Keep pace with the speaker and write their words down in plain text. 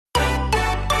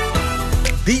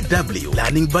DW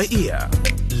Learning by Ear.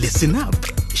 Listen up.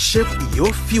 Shape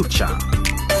your future.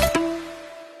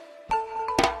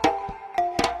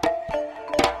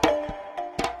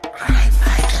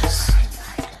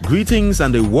 Greetings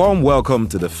and a warm welcome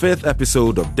to the 5th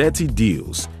episode of Dirty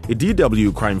Deals, a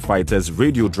DW Crime Fighters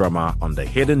radio drama on the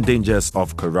hidden dangers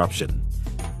of corruption.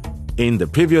 In the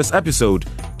previous episode,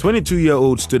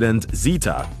 22-year-old student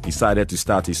Zita decided to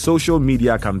start a social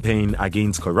media campaign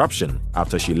against corruption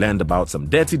after she learned about some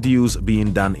dirty deals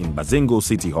being done in Bazingo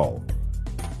City Hall.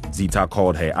 Zita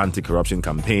called her anti-corruption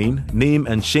campaign Name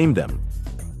and Shame Them.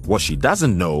 What she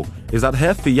doesn't know is that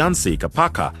her fiancé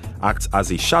Kapaka acts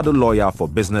as a shadow lawyer for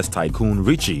business tycoon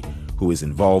Richie, who is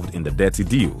involved in the dirty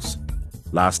deals.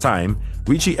 Last time,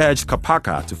 Richie urged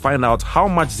Kapaka to find out how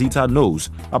much Zita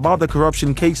knows about the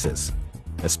corruption cases,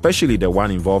 especially the one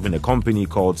involving a company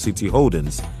called City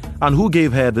Holdings, and who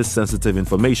gave her this sensitive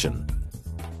information.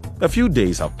 A few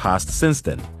days have passed since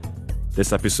then.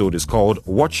 This episode is called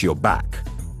Watch Your Back.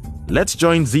 Let's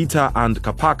join Zita and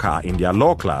Kapaka in their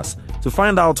law class to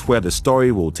find out where the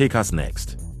story will take us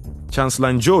next.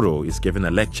 Chancellor Njoro is giving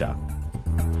a lecture.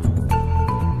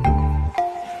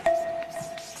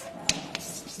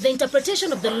 The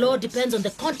interpretation of the law depends on the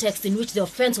context in which the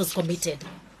offense was committed.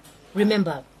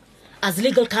 Remember, as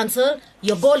legal counsel,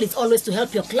 your goal is always to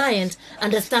help your client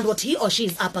understand what he or she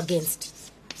is up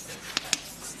against.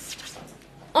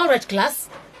 All right, class,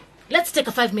 let's take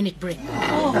a 5-minute break.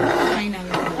 Oh, finally.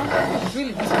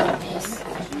 Really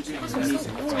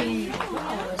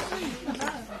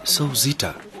So,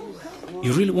 Zita,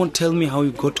 you really won't tell me how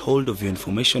you got hold of your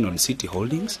information on City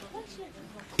Holdings?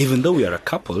 Even though we are a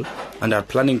couple and are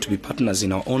planning to be partners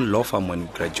in our own law firm when we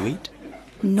graduate?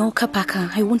 No, Kapaka,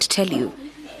 I won't tell you.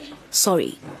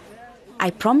 Sorry.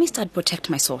 I promised I'd protect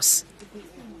my source.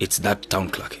 It's that town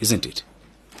clerk, isn't it?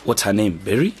 What's her name,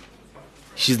 Berry?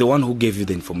 She's the one who gave you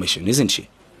the information, isn't she?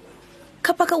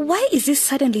 Kapaka, why is this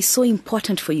suddenly so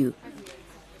important for you?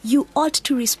 You ought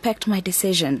to respect my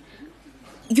decision.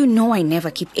 You know I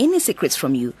never keep any secrets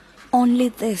from you. Only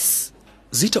this.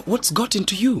 Zita, what's got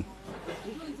into you?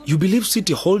 You believe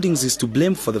City Holdings is to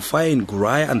blame for the fire in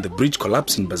Guraya and the bridge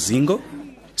collapse in Bazingo?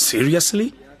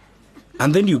 Seriously?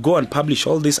 And then you go and publish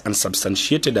all these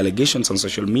unsubstantiated allegations on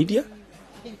social media?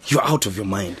 You're out of your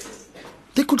mind.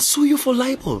 They could sue you for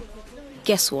libel.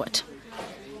 Guess what?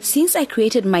 Since I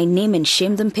created my Name and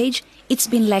Shame Them page, it's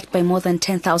been liked by more than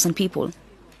 10,000 people.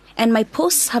 And my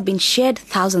posts have been shared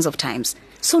thousands of times.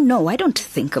 So no, I don't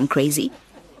think I'm crazy.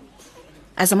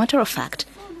 As a matter of fact,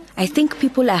 I think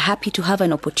people are happy to have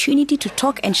an opportunity to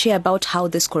talk and share about how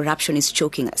this corruption is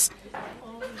choking us.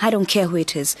 I don't care who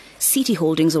it is, City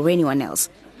Holdings or anyone else.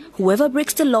 Whoever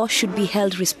breaks the law should be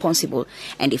held responsible,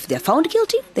 and if they're found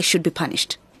guilty, they should be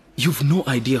punished. You've no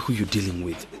idea who you're dealing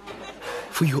with.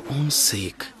 For your own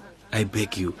sake, I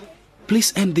beg you,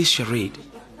 please end this charade.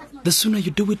 The sooner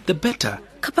you do it, the better.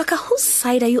 Kapaka, whose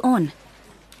side are you on?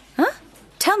 Huh?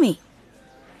 Tell me.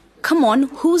 Come on,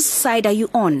 whose side are you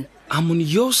on? I'm on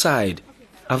your side.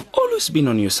 I've always been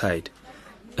on your side.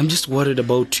 I'm just worried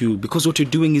about you because what you're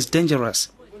doing is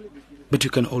dangerous. But you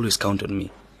can always count on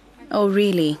me. Oh,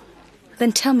 really?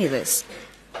 Then tell me this.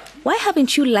 Why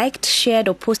haven't you liked, shared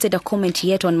or posted a comment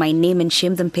yet on my Name and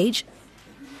Shame Them page?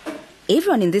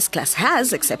 Everyone in this class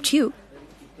has, except you.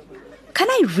 Can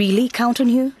I really count on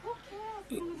you?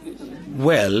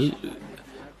 Well,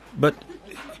 but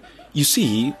you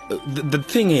see, the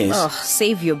thing is... Oh,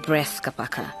 save your breath,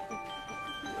 Kapaka.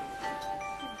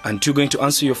 Aren't you going to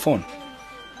answer your phone?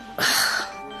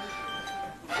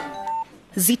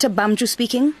 Zita Bamju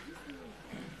speaking.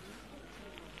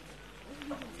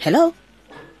 Hello?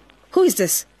 Who is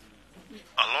this?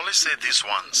 I'll only say this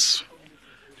once.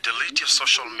 Delete your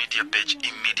social media page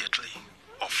immediately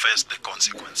or face the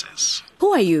consequences.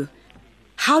 Who are you?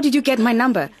 How did you get my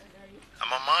number? I'm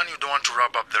a man you don't want to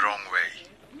rub up the wrong way.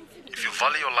 If you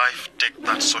value your life, take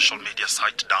that social media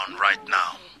site down right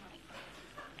now.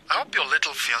 I hope your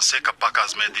little fiancé Kapaka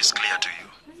has made this clear to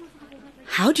you.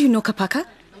 How do you know Kapaka?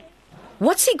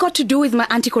 What's he got to do with my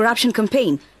anti-corruption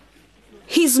campaign?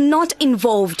 He's not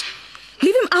involved.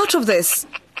 Leave him out of this.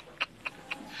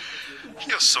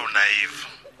 You're so naive,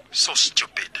 so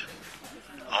stupid.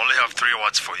 I only have 3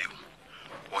 words for you.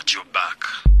 Watch your back.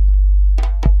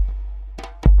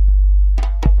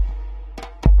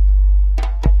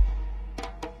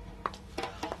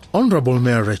 Honorable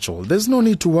Mayor Rachel, there's no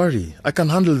need to worry. I can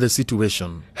handle the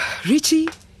situation. Richie,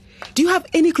 do you have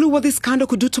any clue what this scandal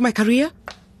could do to my career?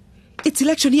 It's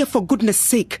election year, for goodness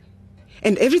sake.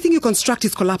 And everything you construct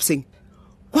is collapsing.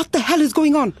 What the hell is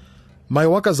going on? My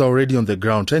workers are already on the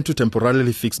ground trying to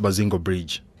temporarily fix Bazingo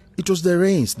Bridge. It was the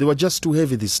rains. They were just too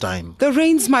heavy this time. The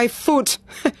rain's my foot.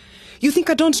 You think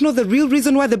I don't know the real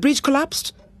reason why the bridge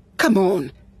collapsed? Come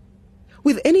on.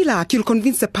 With any luck, you'll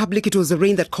convince the public it was the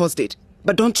rain that caused it.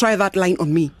 But don't try that line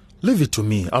on me. Leave it to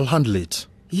me. I'll handle it.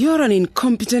 You're an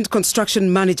incompetent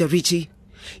construction manager, Richie.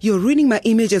 You're ruining my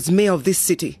image as mayor of this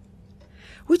city.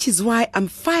 Which is why I'm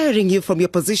firing you from your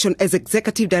position as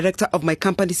executive director of my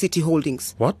company, City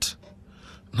Holdings. What?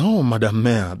 No, Madam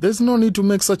Mayor. There's no need to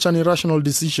make such an irrational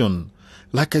decision.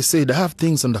 Like I said, I have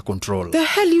things under control. The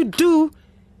hell you do?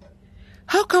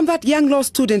 How come that young law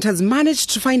student has managed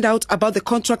to find out about the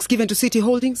contracts given to City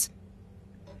Holdings?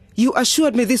 You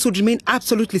assured me this would remain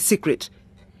absolutely secret.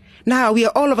 Now we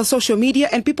are all over social media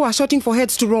and people are shouting for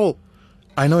heads to roll.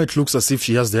 I know it looks as if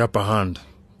she has the upper hand,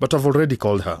 but I've already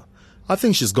called her. I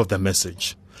think she's got the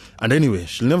message. And anyway,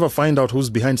 she'll never find out who's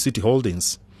behind City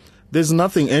Holdings. There's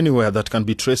nothing anywhere that can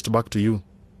be traced back to you.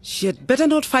 She'd better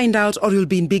not find out or you'll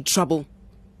be in big trouble.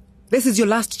 This is your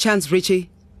last chance, Richie.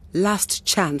 Last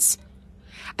chance.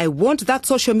 I want that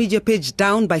social media page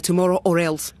down by tomorrow or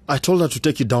else. I told her to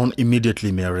take it down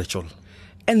immediately, Mayor Rachel.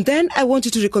 And then I want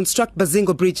you to reconstruct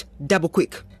Bazingo Bridge double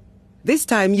quick. This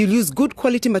time you'll use good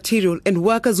quality material and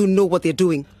workers who know what they're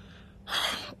doing.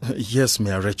 Yes,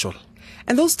 Mayor Rachel.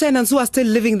 And those tenants who are still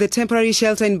living in the temporary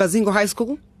shelter in Bazingo High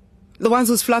School, the ones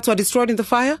whose flats were destroyed in the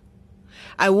fire,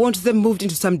 I want them moved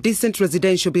into some decent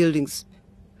residential buildings.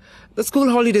 The school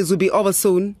holidays will be over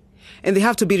soon, and they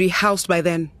have to be rehoused by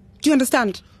then. Do you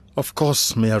understand? Of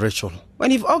course, Mayor Rachel.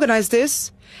 When you've organized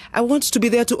this, I want to be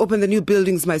there to open the new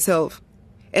buildings myself.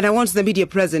 And I want the media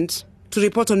present to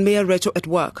report on Mayor Rachel at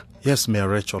work. Yes, Mayor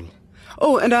Rachel.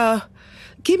 Oh, and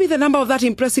give me the number of that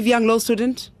impressive young law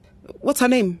student. What's her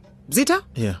name? Zita?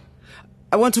 Yeah.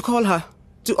 I want to call her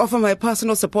to offer my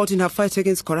personal support in her fight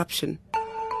against corruption.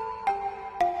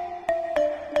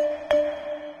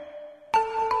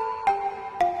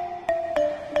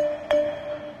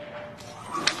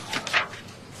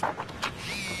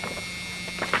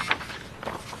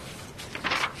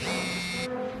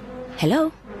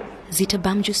 Hello? Zita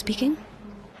Bamju speaking?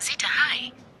 Zita,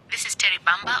 hi. This is Terry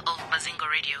Bamba of Bazingo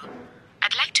Radio.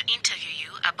 I'd like to interview you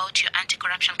about your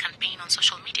anti-corruption campaign on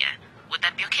social media. Would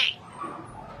that be okay?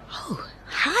 Oh,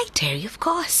 hi, Terry, of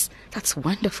course. That's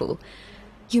wonderful.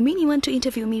 You mean you want to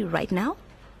interview me right now?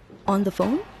 On the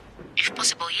phone? If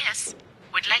possible, yes.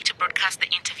 We'd like to broadcast the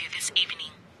interview this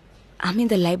evening. I'm in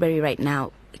the library right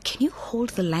now. Can you hold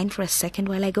the line for a second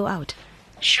while I go out?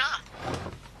 Sure.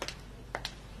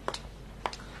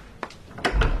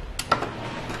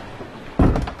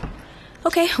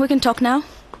 Okay, we can talk now.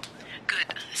 Good.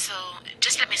 So,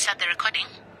 just let me start the recording.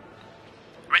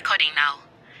 Recording now.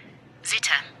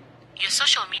 Zita, your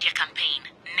social media campaign,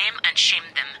 Name and Shame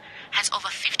Them, has over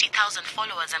 50,000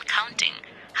 followers and counting.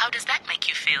 How does that make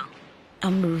you feel?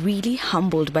 I'm really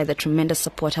humbled by the tremendous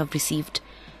support I've received.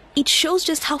 It shows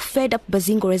just how fed up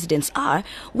Bazingo residents are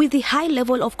with the high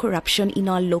level of corruption in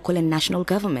our local and national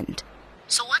government.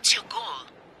 So what's your goal?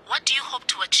 What do you hope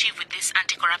to achieve with this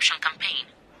anti-corruption campaign?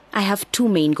 I have two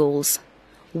main goals.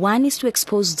 One is to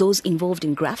expose those involved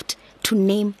in graft, to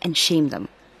name and shame them.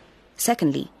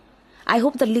 Secondly, I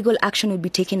hope that legal action will be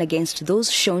taken against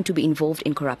those shown to be involved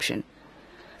in corruption.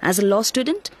 As a law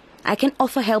student, I can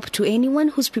offer help to anyone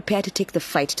who's prepared to take the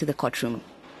fight to the courtroom.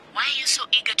 Why are you so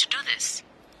eager to do this?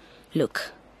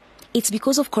 Look, it's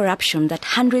because of corruption that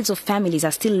hundreds of families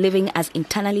are still living as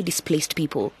internally displaced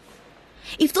people.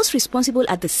 If those responsible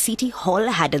at the city hall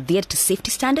had adhered to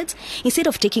safety standards, instead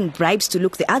of taking bribes to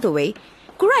look the other way,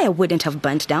 Guraya wouldn't have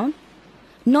burnt down.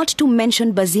 Not to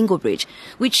mention Bazingo Bridge,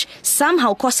 which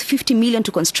somehow cost 50 million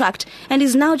to construct and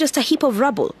is now just a heap of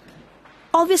rubble.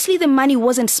 Obviously, the money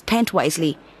wasn't spent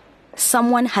wisely.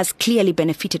 Someone has clearly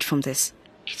benefited from this.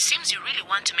 It seems you really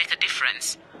want to make a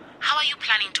difference. How are you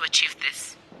planning to achieve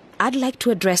this? I'd like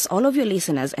to address all of your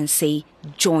listeners and say,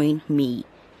 join me.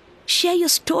 Share your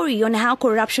story on how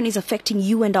corruption is affecting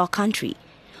you and our country.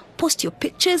 Post your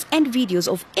pictures and videos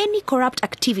of any corrupt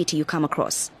activity you come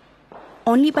across.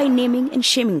 Only by naming and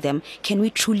shaming them can we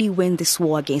truly win this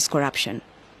war against corruption.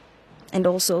 And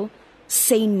also,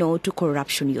 say no to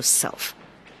corruption yourself.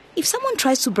 If someone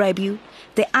tries to bribe you,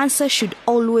 the answer should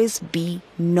always be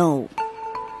no.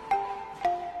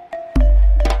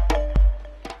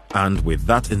 And with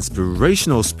that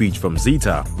inspirational speech from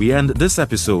Zita, we end this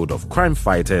episode of Crime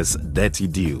Fighters Dirty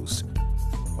Deals.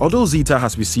 Although Zita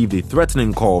has received a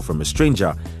threatening call from a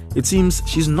stranger, it seems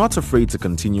she's not afraid to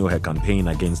continue her campaign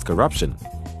against corruption.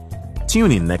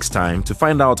 Tune in next time to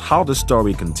find out how the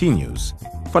story continues.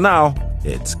 For now,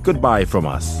 it's goodbye from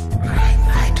us.